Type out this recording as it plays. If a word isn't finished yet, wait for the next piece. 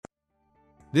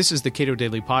This is the Cato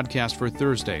Daily Podcast for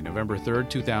Thursday, November 3rd,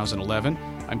 2011.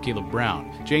 I'm Caleb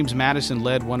Brown. James Madison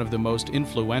led one of the most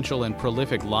influential and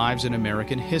prolific lives in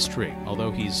American history. Although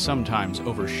he's sometimes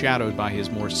overshadowed by his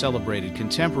more celebrated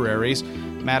contemporaries,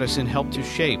 Madison helped to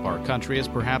shape our country as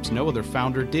perhaps no other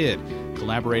founder did,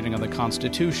 collaborating on the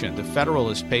Constitution, the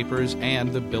Federalist Papers,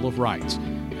 and the Bill of Rights.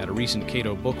 At a recent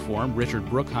Cato Book Forum, Richard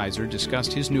Brookhiser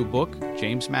discussed his new book,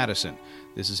 James Madison.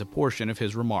 This is a portion of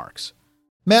his remarks.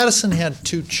 Madison had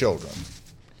two children.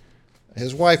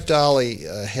 His wife Dolly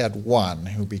had one,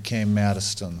 who became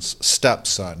Madison's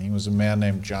stepson. He was a man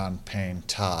named John Payne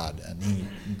Todd, and he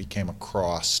became a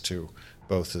cross to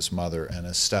both his mother and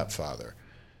his stepfather.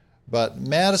 But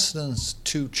Madison's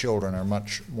two children are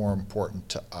much more important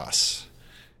to us.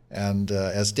 And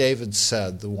as David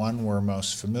said, the one we're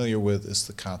most familiar with is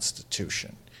the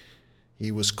Constitution.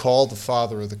 He was called the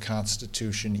father of the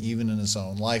Constitution even in his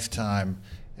own lifetime,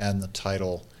 and the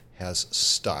title has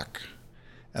stuck.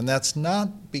 And that's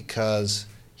not because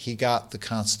he got the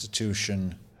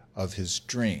Constitution of his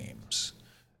dreams.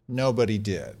 Nobody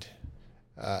did.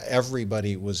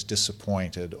 Everybody was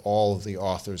disappointed. All of the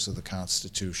authors of the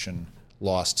Constitution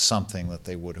lost something that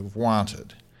they would have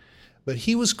wanted. But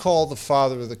he was called the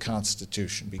father of the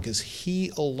Constitution because he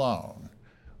alone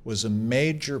was a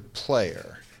major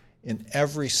player in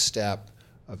every step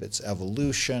of its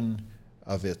evolution,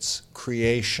 of its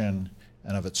creation,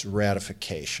 and of its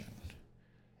ratification.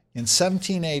 In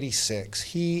 1786,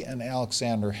 he and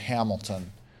Alexander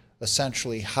Hamilton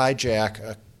essentially hijack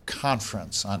a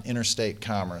conference on interstate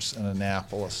commerce in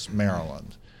Annapolis,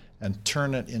 Maryland, and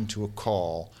turn it into a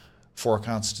call for a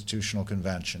constitutional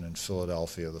convention in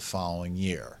Philadelphia the following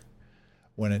year.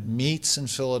 When it meets in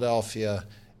Philadelphia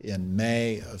in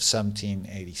May of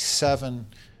 1787,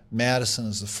 Madison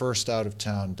is the first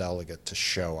out-of-town delegate to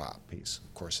show up. He's,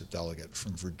 of course, a delegate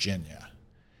from Virginia.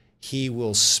 He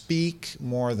will speak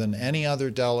more than any other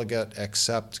delegate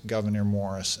except Gouverneur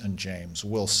Morris and James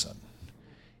Wilson.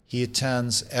 He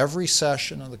attends every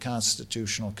session of the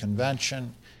Constitutional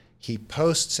Convention. He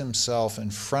posts himself in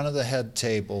front of the head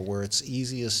table where it's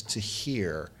easiest to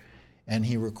hear, and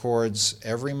he records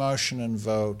every motion and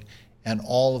vote and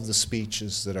all of the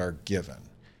speeches that are given.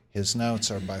 His notes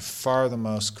are by far the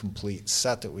most complete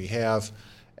set that we have,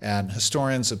 and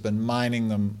historians have been mining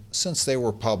them since they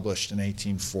were published in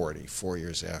 1840, 4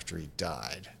 years after he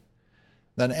died.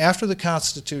 Then after the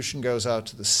Constitution goes out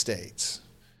to the states,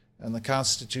 and the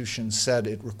Constitution said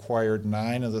it required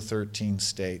 9 of the 13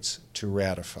 states to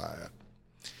ratify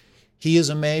it, he is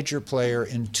a major player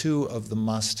in 2 of the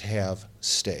must-have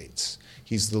states.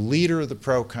 He's the leader of the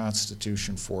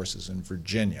pro-Constitution forces in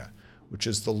Virginia, which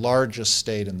is the largest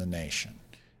state in the nation.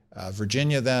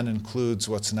 Virginia then includes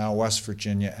what's now West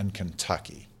Virginia and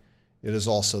Kentucky. It is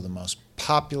also the most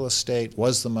populous state,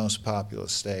 was the most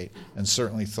populous state, and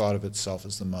certainly thought of itself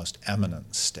as the most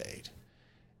eminent state.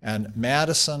 And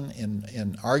Madison,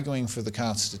 in arguing for the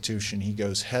Constitution, he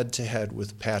goes head-to-head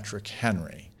with Patrick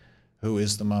Henry, who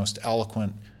is the most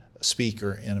eloquent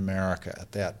speaker in America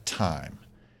at that time.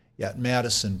 Yet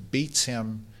Madison beats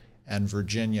him, and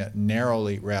Virginia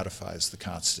narrowly ratifies the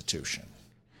Constitution.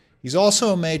 He's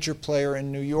also a major player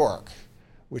in New York,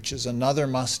 which is another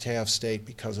must-have state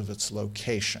because of its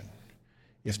location.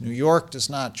 If New York does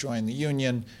not join the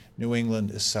Union, New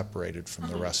England is separated from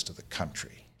the rest of the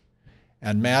country.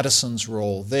 And Madison's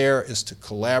role there is to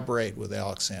collaborate with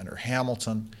Alexander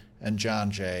Hamilton and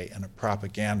John Jay in a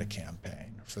propaganda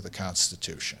campaign for the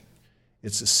Constitution.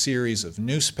 It's a series of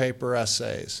newspaper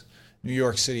essays. New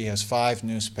York City has 5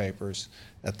 newspapers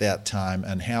at that time,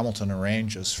 and Hamilton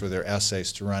arranges for their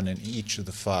essays to run in each of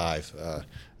the 5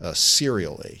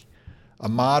 serially. A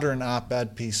modern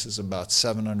op-ed piece is about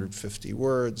 750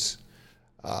 words.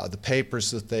 The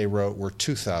papers that they wrote were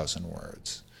 2,000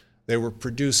 words. They were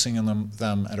producing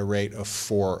them at a rate of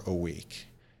 4 a week.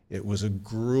 It was a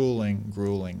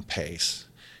grueling pace.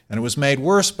 And it was made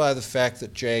worse by the fact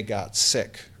that Jay got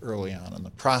sick early on in the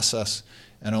process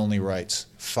and only writes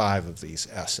 5 of these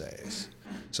essays.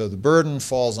 So the burden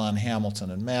falls on Hamilton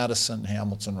and Madison.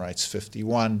 Hamilton writes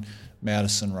 51,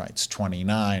 Madison writes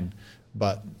 29,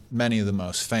 but many of the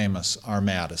most famous are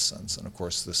Madison's, and of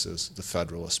course this is the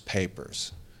Federalist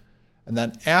Papers. And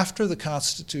then after the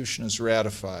Constitution is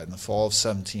ratified in the fall of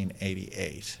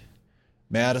 1788,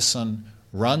 Madison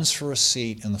runs for a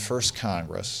seat in the first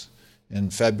Congress in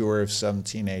February of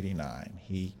 1789.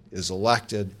 He is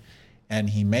elected, and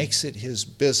he makes it his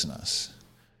business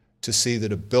to see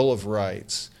that a Bill of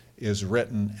Rights is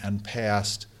written and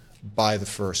passed by the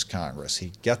first Congress.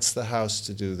 He gets the House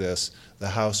to do this. The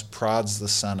House prods the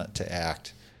Senate to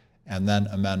act, and then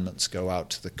amendments go out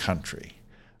to the country.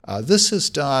 This is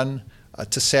done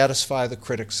to satisfy the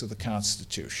critics of the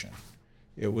Constitution.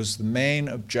 It was the main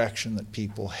objection that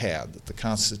people had, that the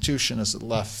Constitution as it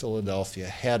left Philadelphia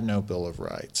had no Bill of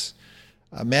Rights.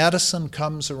 Madison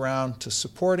comes around to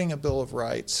supporting a Bill of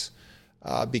Rights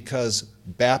because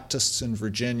Baptists in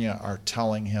Virginia are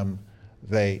telling him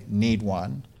they need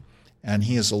one, and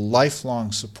he is a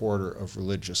lifelong supporter of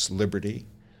religious liberty.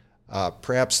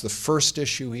 Perhaps the first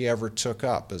issue he ever took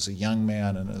up as a young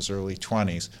man in his early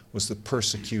 20s was the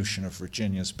persecution of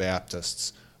Virginia's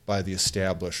Baptists by the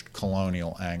established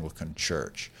colonial Anglican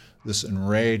Church. This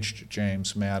enraged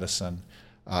James Madison.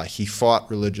 He fought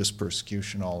religious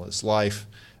persecution all his life,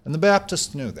 and the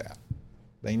Baptists knew that.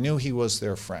 They knew he was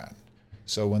their friend.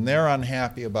 So when they're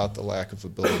unhappy about the lack of a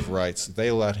Bill of Rights, they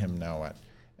let him know it,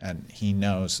 and he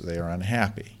knows they are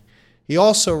unhappy. He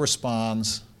also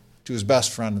responds to his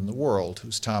best friend in the world,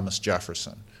 who's Thomas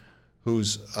Jefferson,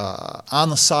 who's on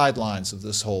the sidelines of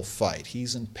this whole fight.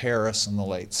 He's in Paris in the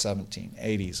late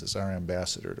 1780s as our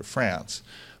ambassador to France.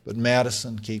 But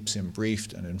Madison keeps him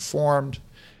briefed and informed.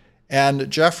 And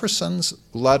Jefferson's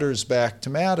letters back to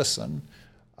Madison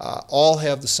all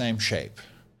have the same shape.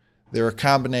 They're a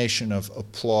combination of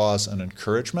applause and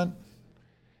encouragement,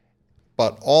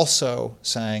 but also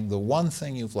saying the one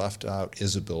thing you've left out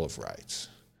is a Bill of Rights.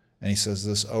 And he says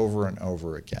this over and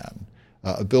over again.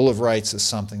 A Bill of Rights is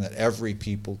something that every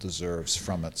people deserves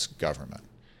from its government.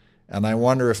 And I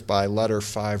wonder if by letter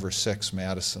 5 or 6,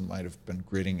 Madison might have been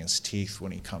gritting his teeth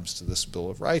when he comes to this Bill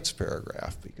of Rights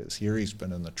paragraph, because here he's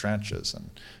been in the trenches and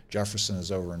Jefferson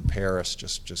is over in Paris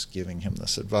just giving him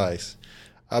this advice.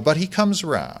 But he comes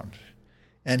around,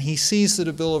 and he sees that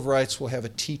a Bill of Rights will have a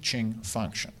teaching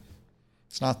function.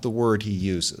 It's not the word he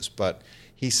uses, but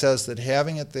he says that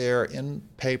having it there in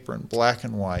paper in black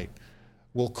and white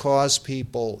will cause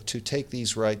people to take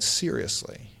these rights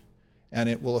seriously, and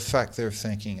it will affect their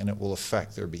thinking and it will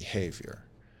affect their behavior.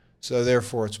 So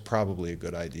therefore, it's probably a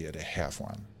good idea to have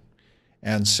one.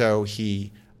 And so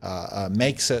he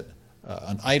makes it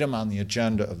an item on the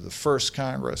agenda of the first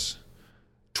Congress.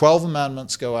 12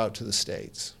 amendments go out to the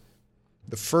states.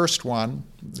 The first one,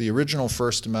 the original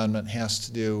First Amendment, has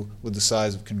to do with the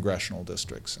size of congressional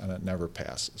districts, and it never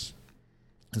passes.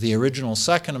 The original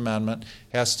Second Amendment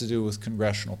has to do with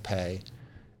congressional pay,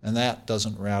 and that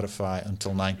doesn't ratify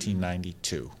until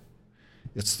 1992.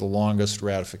 It's the longest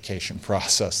ratification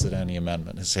process that any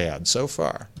amendment has had so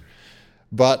far.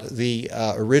 But the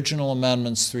original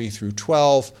amendments 3 through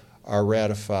 12 are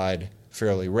ratified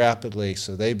fairly rapidly,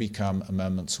 so they become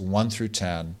amendments 1 through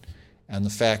 10, and the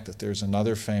fact that there's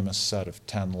another famous set of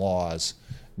 10 laws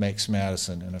makes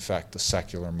Madison, in effect, the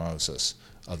secular Moses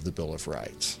of the Bill of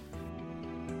Rights.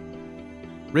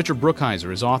 Richard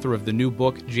Brookhiser is author of the new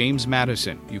book, James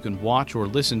Madison. You can watch or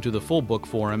listen to the full book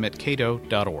for him at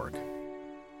cato.org.